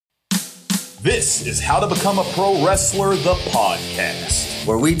This is How to Become a Pro Wrestler, the podcast,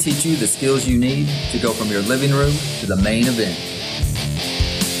 where we teach you the skills you need to go from your living room to the main event.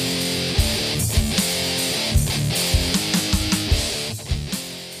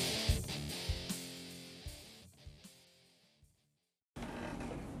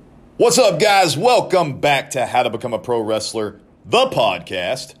 What's up, guys? Welcome back to How to Become a Pro Wrestler, the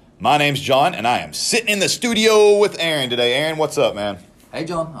podcast. My name's John, and I am sitting in the studio with Aaron today. Aaron, what's up, man? Hey,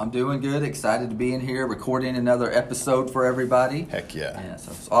 John. I'm doing good. Excited to be in here recording another episode for everybody. Heck yeah. Yeah,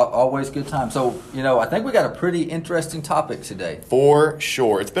 so it's always a good time. So, I think we got a pretty interesting topic today. For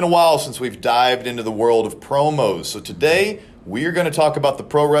sure. It's been a while since we've dived into the world of promos. So today, we are going to talk about the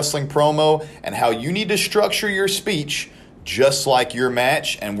pro wrestling promo and how you need to structure your speech just like your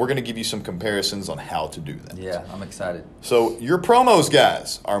match, and we're going to give you some comparisons on how to do that. Yeah, I'm excited. So your promos,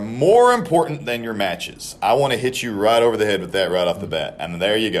 guys, are more important than your matches. I want to hit you right over the head with that right off the bat. And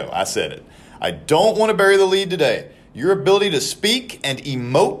there you go. I said it. I don't want to bury the lead today. Your ability to speak and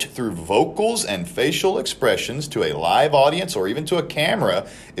emote through vocals and facial expressions to a live audience or even to a camera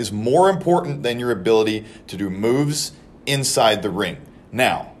is more important than your ability to do moves inside the ring.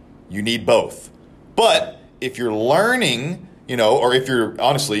 Now, you need both. But if you're learning, or if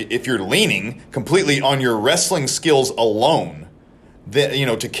you're leaning completely on your wrestling skills alone,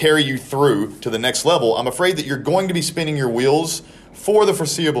 then, to carry you through to the next level, I'm afraid that you're going to be spinning your wheels for the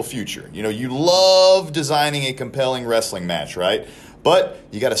foreseeable future. You love designing a compelling wrestling match, right? But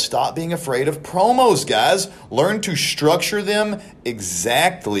you got to stop being afraid of promos, guys. Learn to structure them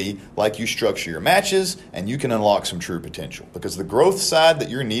exactly like you structure your matches, and you can unlock some true potential. Because the growth side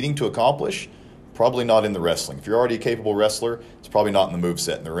that you're needing to accomplish, probably not in the wrestling. If you're already a capable wrestler, it's probably not in the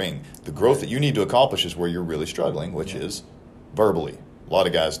moveset in the ring. The growth that you need to accomplish is where you're really struggling, which is verbally. A lot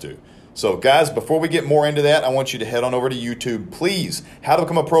of guys do. So, guys, before we get more into that, I want you to head on over to YouTube. Please, How to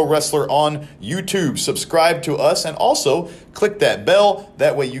Become a Pro Wrestler on YouTube. Subscribe to us and also click that bell.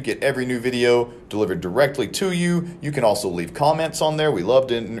 That way you get every new video delivered directly to you. You can also leave comments on there. We love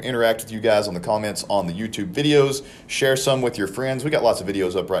to interact with you guys on the comments on the YouTube videos. Share some with your friends. We got lots of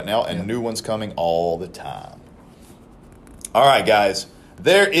videos up right now and new ones coming all the time. All right, guys.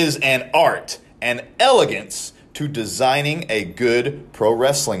 There is an art and elegance to designing a good pro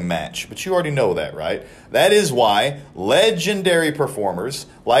wrestling match. But you already know that, right? That is why legendary performers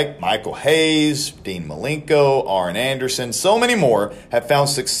like Michael Hayes, Dean Malenko, Arn Anderson, so many more have found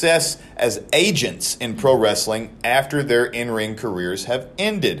success as agents in pro wrestling after their in-ring careers have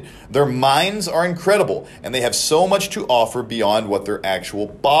ended. Their minds are incredible, and they have so much to offer beyond what their actual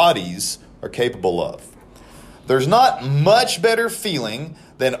bodies are capable of. There's not much better feeling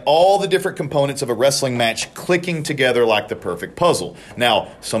than all the different components of a wrestling match clicking together like the perfect puzzle.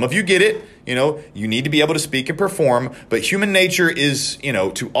 Now, some of you get it. You need to be able to speak and perform, but human nature is,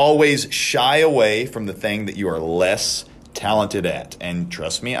 to always shy away from the thing that you are less talented at. And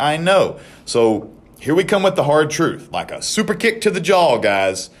trust me, I know. So here we come with the hard truth, like a super kick to the jaw,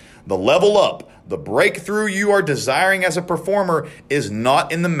 guys. The level up, the breakthrough you are desiring as a performer is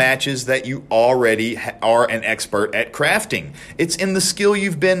not in the matches that you already are an expert at crafting. It's in the skill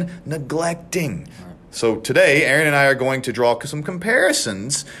you've been neglecting. So today, Aaron and I are going to draw some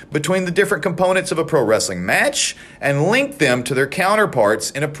comparisons between the different components of a pro wrestling match and link them to their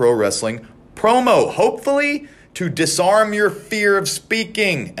counterparts in a pro wrestling promo. Hopefully, to disarm your fear of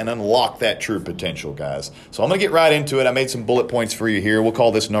speaking and unlock that true potential, guys. So I'm going to get right into it. I made some bullet points for you here. We'll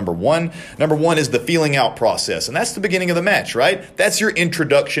call this number one. Number one is the feeling out process, and that's the beginning of the match, right? That's your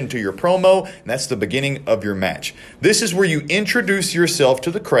introduction to your promo, and that's the beginning of your match. This is where you introduce yourself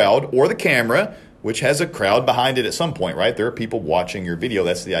to the crowd or the camera, which has a crowd behind it at some point, right? There are people watching your video.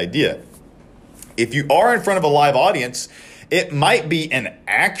 That's the idea. If you are in front of a live audience, it might be an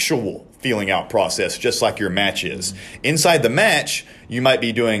actual feeling out process, just like your match is. Inside the match, you might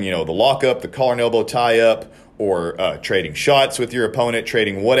be doing, the lockup, the collar and elbow tie-up, or trading shots with your opponent,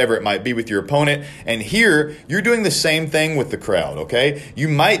 trading whatever it might be with your opponent. And here, you're doing the same thing with the crowd, okay? You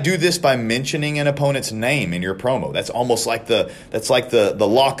might do this by mentioning an opponent's name in your promo. That's almost like the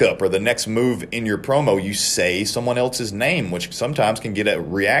lockup or the next move in your promo. You say someone else's name, which sometimes can get a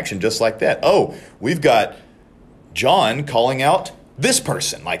reaction just like that. Oh, we've got John calling out this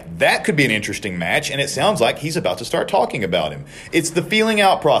person. Like, that could be an interesting match, and it sounds like he's about to start talking about him. It's the feeling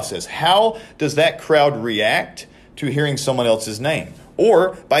out process. How does that crowd react to hearing someone else's name?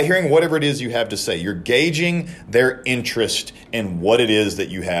 Or by hearing whatever it is you have to say. You're gauging their interest in what it is that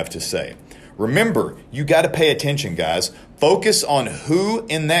you have to say. Remember, you got to pay attention, guys. Focus on who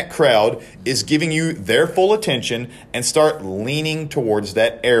in that crowd is giving you their full attention and start leaning towards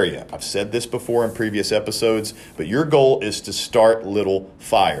that area. I've said this before in previous episodes, but your goal is to start little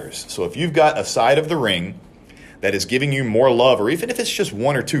fires. So if you've got a side of the ring that is giving you more love, or even if it's just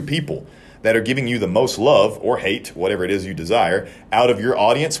one or two people that are giving you the most love or hate, whatever it is you desire, out of your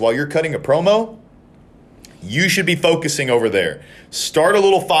audience while you're cutting a promo, you should be focusing over there. Start a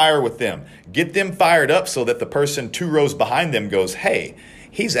little fire with them. Get them fired up so that the person 2 rows behind them goes, hey,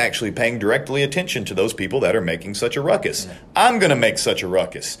 he's actually paying directly attention to those people that are making such a ruckus. I'm going to make such a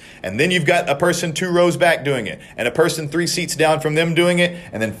ruckus. And then you've got a person 2 rows back doing it, and a person 3 seats down from them doing it,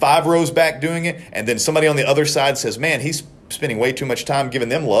 and then 5 rows back doing it, and then somebody on the other side says, man, he's spending way too much time giving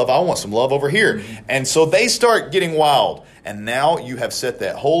them love. I want some love over here. And so they start getting wild. And now you have set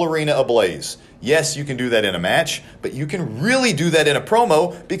that whole arena ablaze. Yes, you can do that in a match, but you can really do that in a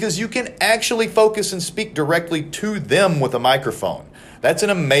promo because you can actually focus and speak directly to them with a microphone. That's an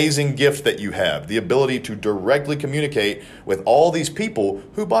amazing gift that you have, the ability to directly communicate with all these people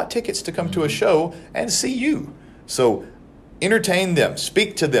who bought tickets to come to a show and see you. So entertain them,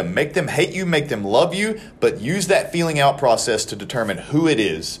 speak to them, make them hate you, make them love you, but use that feeling out process to determine who it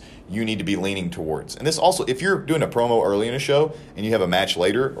is you need to be leaning towards. And this also, if you're doing a promo early in a show and you have a match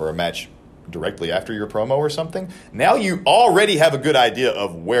later or a match directly after your promo or something, now you already have a good idea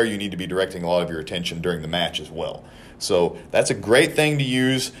of where you need to be directing a lot of your attention during the match as well. So that's a great thing to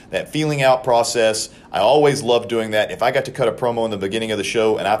use, that feeling out process. I always love doing that. If I got to cut a promo in the beginning of the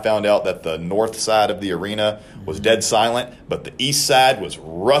show and I found out that the north side of the arena was dead silent, but the east side was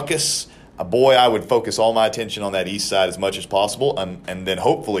ruckus, boy, I would focus all my attention on that east side as much as possible and then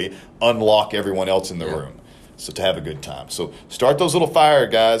hopefully unlock everyone else in the room. So to have a good time. So start those little fire,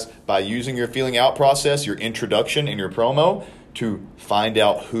 guys, by using your feeling out process, your introduction and your promo to find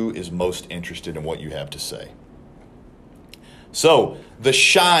out who is most interested in what you have to say. So the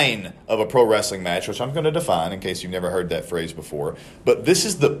shine of a pro wrestling match, which I'm going to define in case you've never heard that phrase before, but this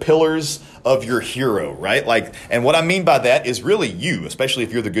is the pillars of your hero, right? And what I mean by that is really you, especially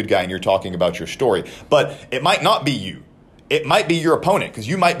if you're the good guy and you're talking about your story. But it might not be you. It might be your opponent because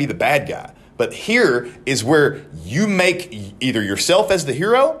you might be the bad guy. But here is where you make either yourself as the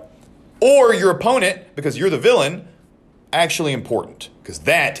hero or your opponent, because you're the villain, actually important. Because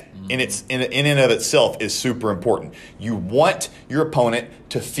that in and of itself is super important. You want your opponent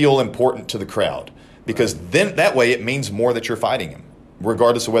to feel important to the crowd, because then that way it means more that you're fighting him.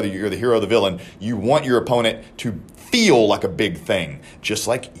 Regardless of whether you're the hero or the villain, you want your opponent to feel like a big thing, just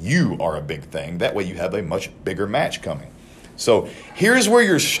like you are a big thing. That way you have a much bigger match coming. So here's where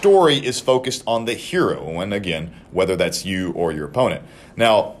your story is focused on the hero, and again, whether that's you or your opponent.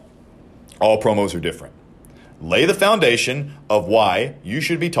 Now, all promos are different. Lay the foundation of why you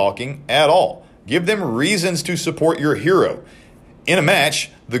should be talking at all. Give them reasons to support your hero. In a match,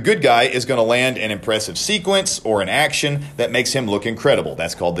 the good guy is going to land an impressive sequence or an action that makes him look incredible.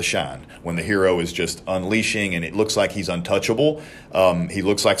 That's called the shine. When the hero is just unleashing and it looks like he's untouchable, he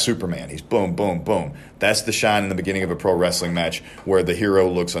looks like Superman. He's boom, boom, boom. That's the shine in the beginning of a pro wrestling match where the hero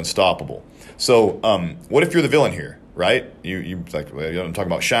looks unstoppable. So what if you're the villain here, right? I'm talking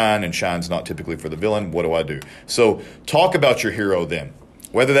about shine, and shine's not typically for the villain. What do I do? So talk about your hero then.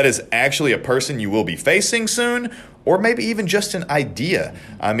 Whether that is actually a person you will be facing soon, or maybe even just an idea.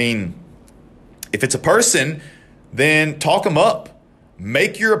 I mean, if it's a person, then talk them up.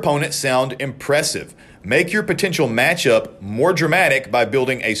 Make your opponent sound impressive. Make your potential matchup more dramatic by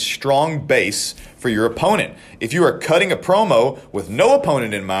building a strong base for your opponent. If you are cutting a promo with no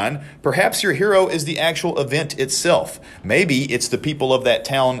opponent in mind, perhaps your hero is the actual event itself. Maybe it's the people of that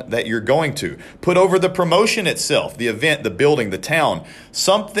town that you're going to. Put over the promotion itself, the event, the building, the town.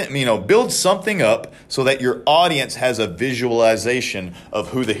 Build something up so that your audience has a visualization of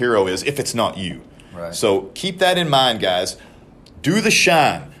who the hero is if it's not you. Right. So keep that in mind, guys. Do the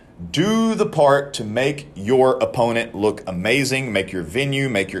shine. Do the part to make your opponent look amazing, make your venue,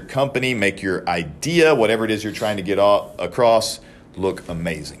 make your company, make your idea, whatever it is you're trying to get across, look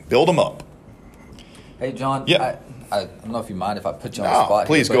amazing. Build them up. Hey, John, Yeah. I don't know if you mind if I put you on the spot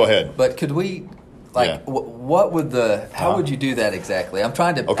please here, go ahead. But could we, what would how would you do that exactly? I'm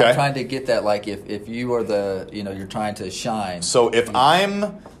trying to get that, like, if you are you're trying to shine. So if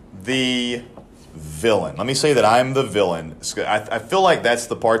I'm the villain, let me say that I'm the villain. I feel like that's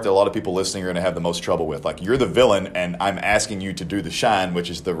the part that a lot of people listening are going to have the most trouble with. Like, you're the villain and I'm asking you to do the shine, which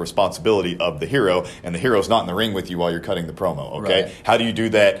is the responsibility of the hero, and the hero's not in the ring with you while you're cutting the promo, okay? Right. How do you do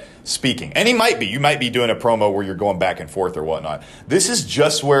that? Speaking. And you might be doing a promo where you're going back and forth or whatnot. This is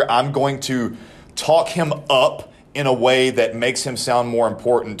just where I'm going to talk him up in a way that makes him sound more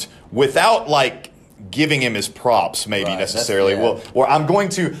important without, giving him his props maybe necessarily. Well, or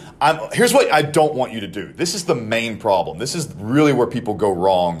here's what I don't want you to do. This is the main problem. This is really where people go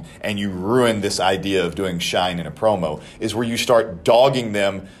wrong and you ruin this idea of doing shine in a promo, is where you start dogging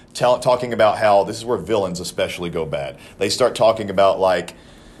them, talking about how, this is where villains especially go bad. They start talking about like,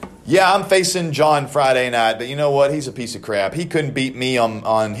 yeah, I'm facing John Friday night, but you know what? He's a piece of crap. He couldn't beat me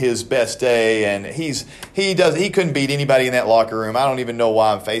on his best day, and he couldn't beat anybody in that locker room. I don't even know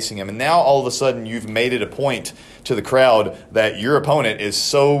why I'm facing him. And now all of a sudden you've made it a point to the crowd that your opponent is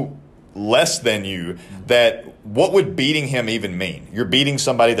so less than you that what would beating him even mean? You're beating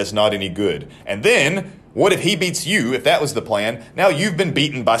somebody that's not any good. And then what if he beats you, if that was the plan? Now you've been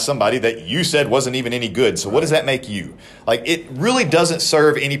beaten by somebody that you said wasn't even any good. So what does that make you? Like, it really doesn't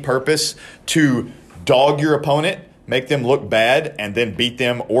serve any purpose to dog your opponent, make them look bad, and then beat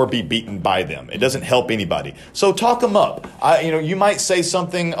them or be beaten by them. It doesn't help anybody. So talk them up. You might say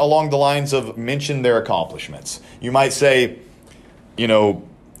something along the lines of mention their accomplishments. You might say,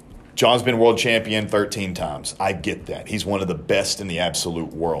 John's been world champion 13 times. I get that. He's one of the best in the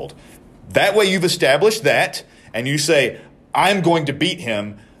absolute world. That way you've established that, and you say, I'm going to beat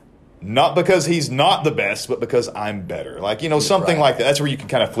him, not because he's not the best, but because I'm better. Like, something like that. That's where you can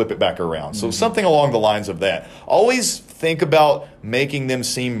kind of flip it back around. So something along the lines of that. Always think about making them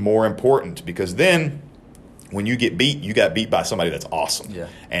seem more important, because then when you get beat, you got beat by somebody that's awesome. Yeah.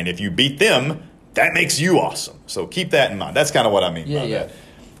 And if you beat them, that makes you awesome. So keep that in mind. That's kind of what I mean by that.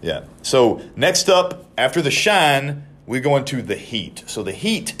 Yeah. So next up, after the shine, we go into the heat. So the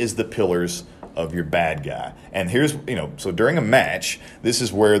heat is the pillars of your bad guy. And here's, so during a match, this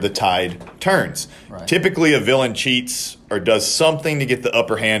is where the tide turns. Right. Typically, a villain cheats or does something to get the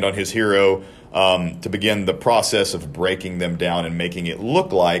upper hand on his hero to begin the process of breaking them down and making it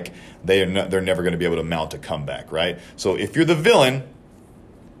look like they're never going to be able to mount a comeback, right? So if you're the villain,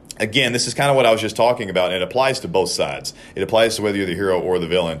 again, this is kind of what I was just talking about. It applies to both sides. It applies to whether you're the hero or the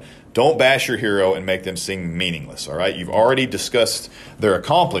villain. Don't bash your hero and make them seem meaningless, all right? You've already discussed their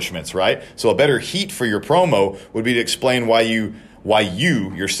accomplishments, right? So a better heat for your promo would be to explain why you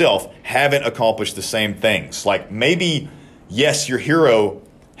yourself haven't accomplished the same things. Like, maybe, yes, your hero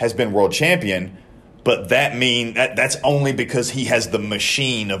has been world champion, but that's only because he has the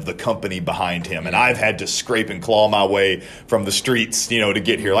machine of the company behind him, and I've had to scrape and claw my way from the streets, to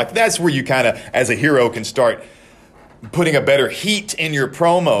get here. Like, that's where you kind of, as a hero, can start putting a better heat in your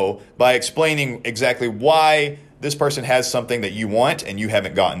promo by explaining exactly why this person has something that you want and you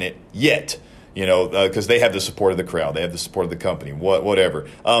haven't gotten it yet, because they have the support of the crowd, they have the support of the company, whatever.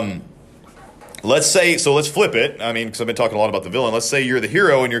 Let's flip it. I mean, because I've been talking a lot about the villain. Let's say you're the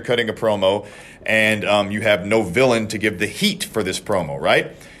hero and you're cutting a promo and you have no villain to give the heat for this promo,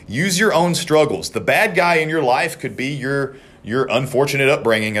 right? Use your own struggles. The bad guy in your life could be your unfortunate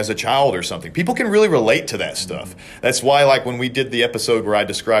upbringing as a child or something. People can really relate to that stuff. That's why, like, when we did the episode where I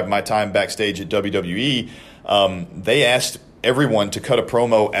described my time backstage at WWE, they asked everyone to cut a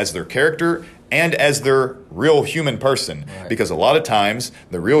promo as their character and as their real human person. Right. Because a lot of times,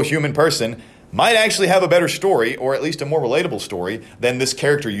 the real human person might actually have a better story, or at least a more relatable story, than this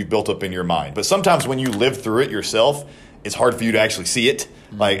character you've built up in your mind. But sometimes when you live through it yourself, it's hard for you to actually see it.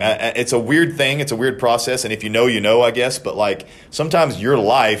 Like, it's a weird thing. It's a weird process. And if you know, I guess. But, like, sometimes your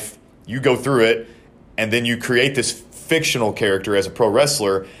life, you go through it, and then you create this fictional character as a pro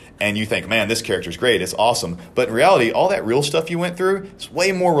wrestler, and you think, man, this character's great. It's awesome. But in reality, all that real stuff you went through is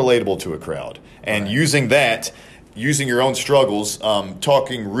way more relatable to a crowd. And using your own struggles,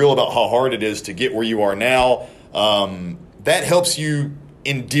 talking real about how hard it is to get where you are now, that helps you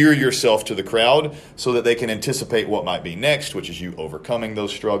endear yourself to the crowd so that they can anticipate what might be next, which is you overcoming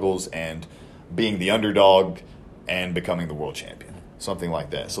those struggles and being the underdog and becoming the world champion, something like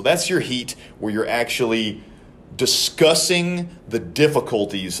that. So that's your heat, where you're actually discussing the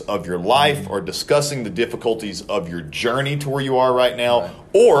difficulties of your life or discussing the difficulties of your journey to where you are right now. Right.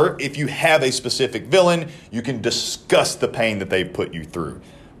 Or if you have a specific villain, you can discuss the pain that they put you through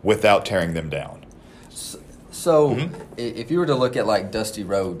without tearing them down. So if you were to look at, like, Dusty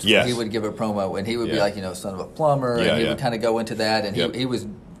Rhodes, yes, he would give a promo and he would be like, son of a plumber, and he would kind of go into that, and he was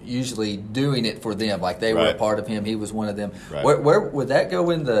usually doing it for them, like they were a part of him, he was one of them. Right. Where would that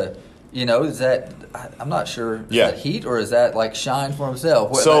go in the, is that, I'm not sure, is that heat, or is that like shine for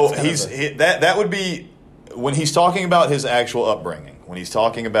himself? So that would be when he's talking about his actual upbringing, when he's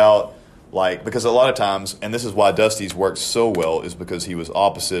talking about, like, because a lot of times, and this is why Dusty's worked so well, is because he was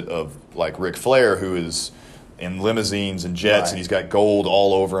opposite of, like, Ric Flair, who is in limousines and jets, and he's got gold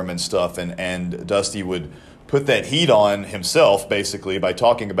all over him and stuff, and Dusty would put that heat on himself basically by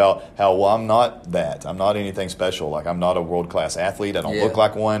talking about how, well, I'm not that. I'm not anything special. Like, I'm not a world-class athlete. I don't look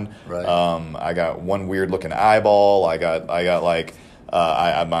like one. Right. I got one weird-looking eyeball. I'm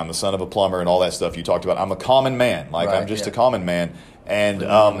the son of a plumber and all that stuff you talked about. I'm a common man. Like, I'm just a common man. And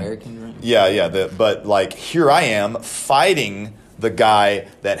American dream. But like, here I am fighting the guy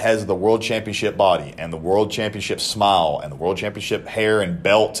that has the world championship body and the world championship smile and the world championship hair and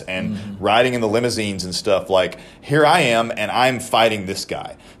belt and riding in the limousines and stuff. Like, here I am and I'm fighting this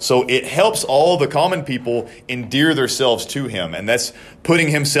guy. So it helps all the common people endear themselves to him, and that's putting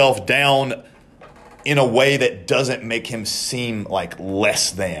himself down in a way that doesn't make him seem like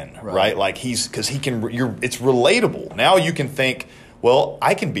less than, right? Like, it's relatable. Now you can think, well,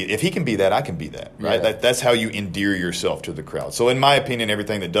 if he can be that, I can be that, right? Yeah. That's how you endear yourself to the crowd. So in my opinion,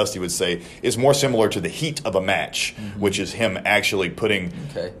 everything that Dusty would say is more similar to the heat of a match, which is him actually putting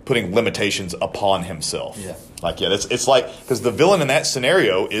limitations upon himself. Yeah. It's like, because the villain in that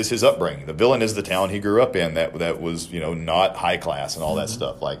scenario is his upbringing. The villain is the town he grew up in that was, not high class and all that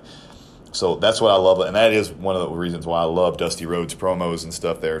stuff. Like, so that's what I love, and that is one of the reasons why I love Dusty Rhodes promos and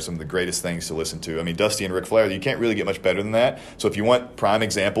stuff. They're some of the greatest things to listen to. I mean, Dusty and Ric Flair, you can't really get much better than that. So if you want prime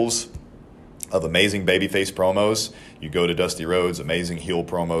examples of amazing babyface promos, you go to Dusty Rhodes. Amazing heel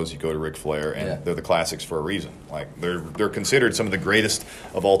promos, you go to Ric Flair, and they're the classics for a reason. Like, they're considered some of the greatest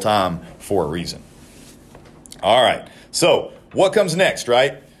of all time for a reason. All right, so what comes next,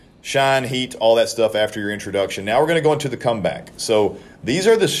 right? Shine, heat, all that stuff after your introduction. Now we're going to go into the comeback. So these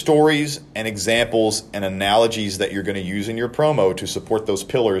are the stories and examples and analogies that you're going to use in your promo to support those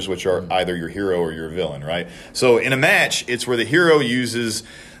pillars, which are either your hero or your villain, right? So in a match, it's where the hero uses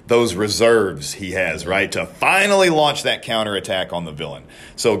those reserves he has, right, to finally launch that counterattack on the villain.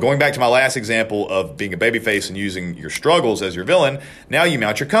 So going back to my last example of being a babyface and using your struggles as your villain, now you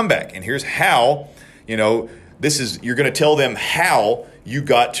mount your comeback. And here's how, you're going to tell them how you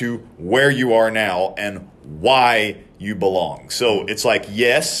got to where you are now and why you belong. So it's like,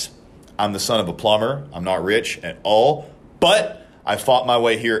 yes, I'm the son of a plumber. I'm not rich at all, but I fought my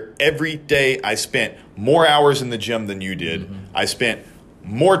way here every day. I spent more hours in the gym than you did. I spent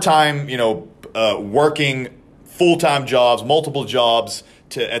more time, working full-time jobs, multiple jobs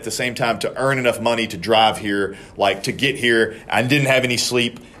at the same time to earn enough money to drive here, like to get here. I didn't have any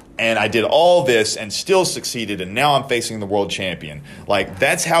sleep. And I did all this and still succeeded, and now I'm facing the world champion. Like,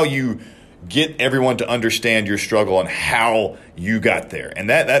 that's how you get everyone to understand your struggle and how you got there. And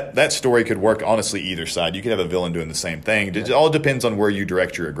that story could work, honestly, either side. You could have a villain doing the same thing. It all depends on where you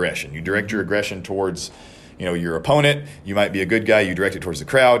direct your aggression. You direct your aggression towards, your opponent. You might be a good guy. You direct it towards the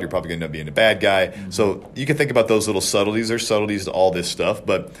crowd. You're probably going to end up being a bad guy. So you can think about those little subtleties. There's subtleties to all this stuff.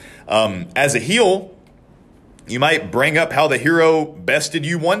 But as a heel, you might bring up how the hero bested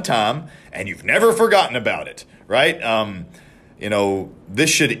you one time, and you've never forgotten about it, right? This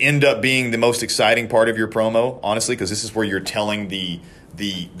should end up being the most exciting part of your promo, honestly, because this is where you're telling the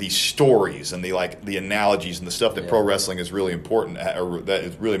stories and the analogies and the stuff that pro wrestling is really important, or that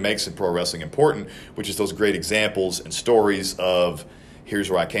it really makes pro wrestling important, which is those great examples and stories of, here's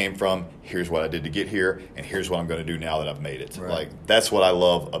where I came from, here's what I did to get here, and here's what I'm going to do now that I've made it. Right. Like, that's what I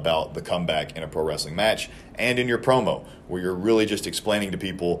love about the comeback in a pro wrestling match and in your promo, where you're really just explaining to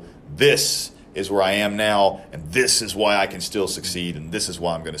people, this is where I am now, and this is why I can still succeed, and this is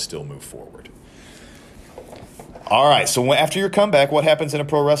why I'm going to still move forward. All right, so after your comeback, what happens in a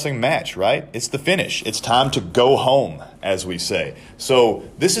pro wrestling match, right? It's the finish. It's time to go home, as we say. So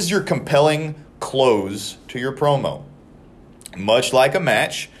this is your compelling close to your promo. Much like a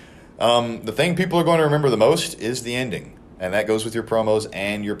match, the thing people are going to remember the most is the ending. And that goes with your promos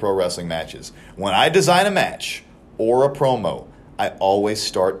and your pro wrestling matches. When I design a match or a promo, I always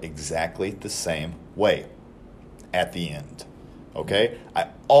start exactly the same way at the end. Okay? I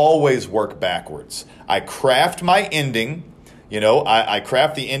always work backwards. I craft my ending. I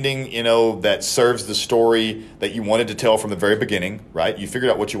craft the ending, that serves the story that you wanted to tell from the very beginning, right? You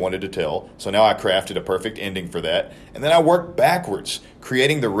figured out what you wanted to tell. So now I crafted a perfect ending for that. And then I work backwards,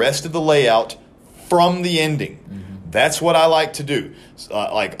 creating the rest of the layout from the ending. That's what I like to do.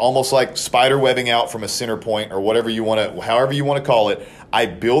 Almost like spider webbing out from a center point or however you want to call it. I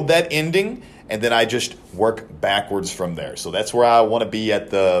build that ending and then I just work backwards from there. So that's where I want to be at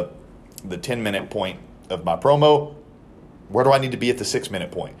the 10-minute point of my promo. Where do I need to be at the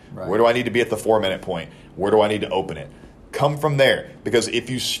 6-minute point? Right. Where do I need to be at the 4-minute point? Where do I need to open it? Come from there. Because if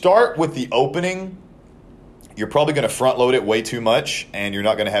you start with the opening, you're probably going to front load it way too much, and you're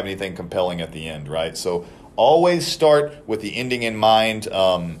not going to have anything compelling at the end, right? So always start with the ending in mind.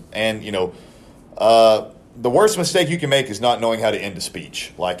 the worst mistake you can make is not knowing how to end a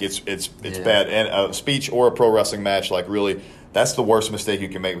speech. Like it's bad. And a speech or a pro wrestling match, like really, that's the worst mistake you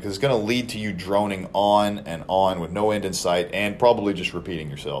can make, because it's going to lead to you droning on and on with no end in sight and probably just repeating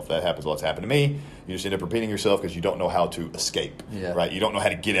yourself. That happens. What's happened to me. You just end up repeating yourself because you don't know how to escape. Yeah. Right. You don't know how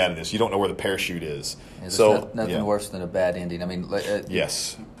to get out of this. You don't know where the parachute is. Yeah, so nothing worse than a bad ending. I mean,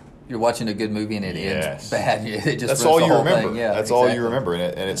 yes. You're watching a good movie and it ends bad. It just that's all you remember. Thing. Yeah, that's all you remember,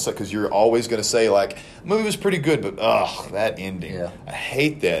 and it's because you're always going to say like, the movie was pretty good, but that ending, I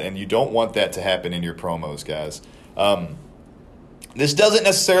hate that, and you don't want that to happen in your promos, guys. This doesn't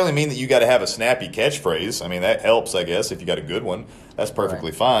necessarily mean that you got to have a snappy catchphrase. I mean, that helps, I guess, if you got a good one. That's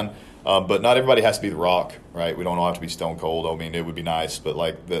perfectly fine. But not everybody has to be The Rock, right? We don't all have to be Stone Cold. I mean, it would be nice, but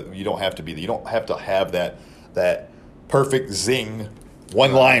like you don't have to be. You don't have to have that perfect zing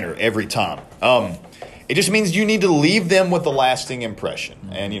one-liner every time. It just means you need to leave them with a lasting impression.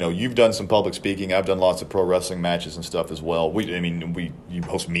 And, you've done some public speaking. I've done lots of pro wrestling matches and stuff as well. You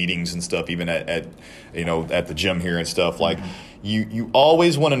host meetings and stuff, even at the gym here and stuff. Like, you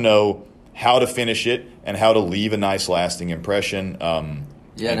always want to know how to finish it and how to leave a nice lasting impression. And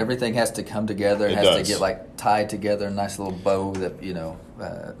everything has to come together. It has to get, like, tied together, a nice little bow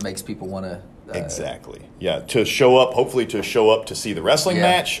that, makes people want to... Exactly. Yeah, hopefully to show up to see the wrestling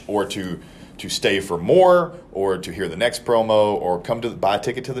match, or to stay for more, or to hear the next promo, or come to buy a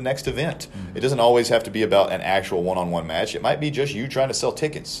ticket to the next event. It doesn't always have to be about an actual one-on-one match. It might be just you trying to sell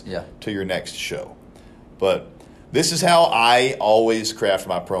tickets to your next show. But this is how I always craft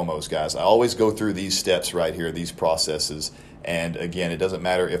my promos, guys. I always go through these steps right here, these processes. And again, it doesn't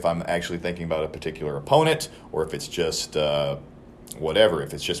matter if I'm actually thinking about a particular opponent, or if it's just whatever,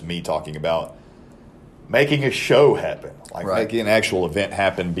 if it's just me talking about making a show happen, like making an actual event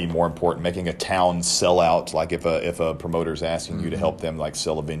happen be more important, making a town sell out, like if a promoter's asking you to help them like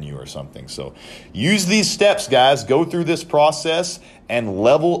sell a venue or something. So use these steps, guys. Go through this process and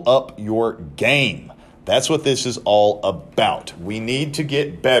level up your game. That's what this is all about. We need to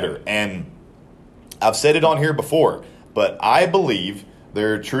get better. And I've said it on here before, but I believe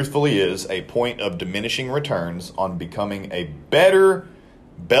there truthfully is a point of diminishing returns on becoming a better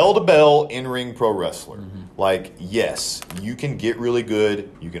bell-to-bell in-ring pro wrestler. Like, yes, you can get really good.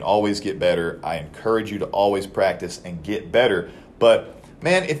 You can always get better. I encourage you to always practice and get better. But,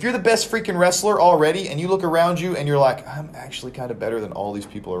 man, if you're the best freaking wrestler already and you look around you and you're like, I'm actually kind of better than all these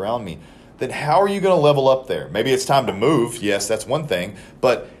people around me, then how are you going to level up there? Maybe it's time to move. Yes, that's one thing.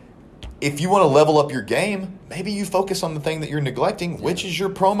 But if you want to level up your game, maybe you focus on the thing that you're neglecting, which is your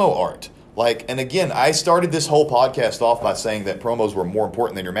promo art. Like, and again, I started this whole podcast off by saying that promos were more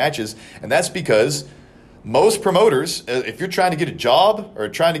important than your matches, and that's because most promoters, if you're trying to get a job or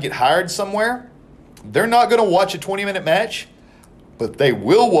trying to get hired somewhere, they're not going to watch a 20-minute match, but they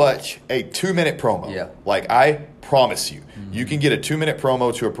will watch a 2-minute promo. Yeah. Like, I promise you, you can get a 2-minute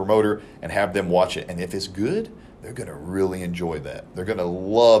promo to a promoter and have them watch it, and if it's good, they're going to really enjoy that. They're going to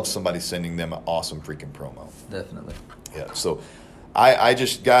love somebody sending them an awesome freaking promo. Definitely. Yeah, so I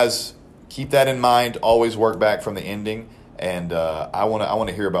just, guys, keep that in mind. Always work back from the ending, and I want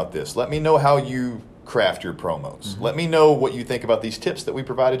to hear about this. Let me know how you craft your promos. Let me know what you think about these tips that we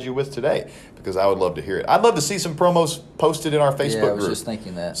provided you with today, because I would love to hear it. I'd love to see some promos posted in our Facebook group. Yeah, I was just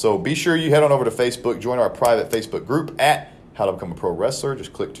thinking that. So be sure you head on over to Facebook, join our private Facebook group at How to Become a Pro Wrestler.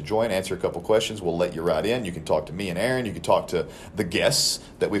 Just click to join, answer a couple questions. We'll let you right in. You can talk to me and Aaron. You can talk to the guests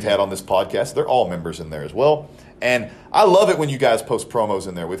that we've had on this podcast. They're all members in there as well. And I love it when you guys post promos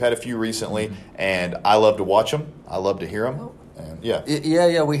in there. We've had a few recently, and I love to watch them. I love to hear them.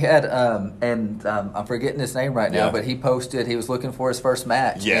 And we had, I'm forgetting his name right now, but he posted, he was looking for his first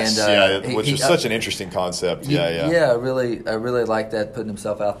match. Yes, which is such an interesting concept. I really like that, putting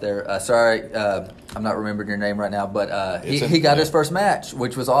himself out there. Sorry, I'm not remembering your name right now, but he got his first match,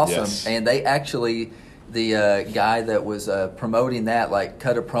 which was awesome. Yes. And they actually... The guy that was promoting that, like,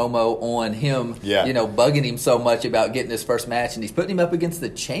 cut a promo on him, bugging him so much about getting his first match, and he's putting him up against the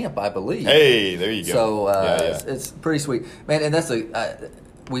champ, I believe. Hey, there you go. So it's pretty sweet, man. And that's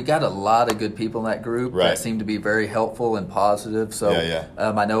we got a lot of good people in that group that seem to be very helpful and positive. So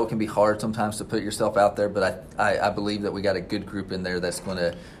I know it can be hard sometimes to put yourself out there, but I believe that we got a good group in there that's going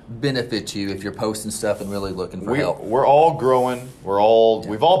to benefit you if you're posting stuff and really looking for help. We're all growing.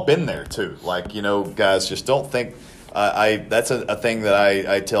 We've all been there too. Like, guys, just don't think. That's a thing that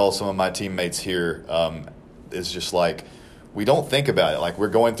I tell some of my teammates here. Is just like, we don't think about it. Like, we're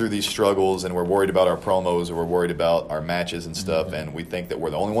going through these struggles and we're worried about our promos or we're worried about our matches and stuff, and we think that we're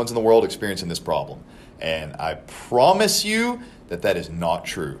the only ones in the world experiencing this problem. And I promise you that is not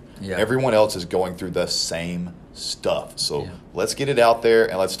true. Yeah. Everyone else is going through the same stuff. So let's get it out there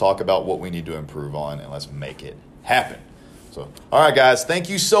and let's talk about what we need to improve on and let's make it happen. So, all right, guys, thank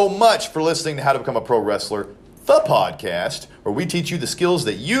you so much for listening to How to Become a Pro Wrestler, the podcast, where we teach you the skills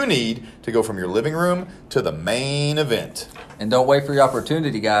that you need to go from your living room to the main event. And don't wait for your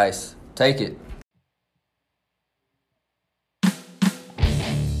opportunity, guys. Take it.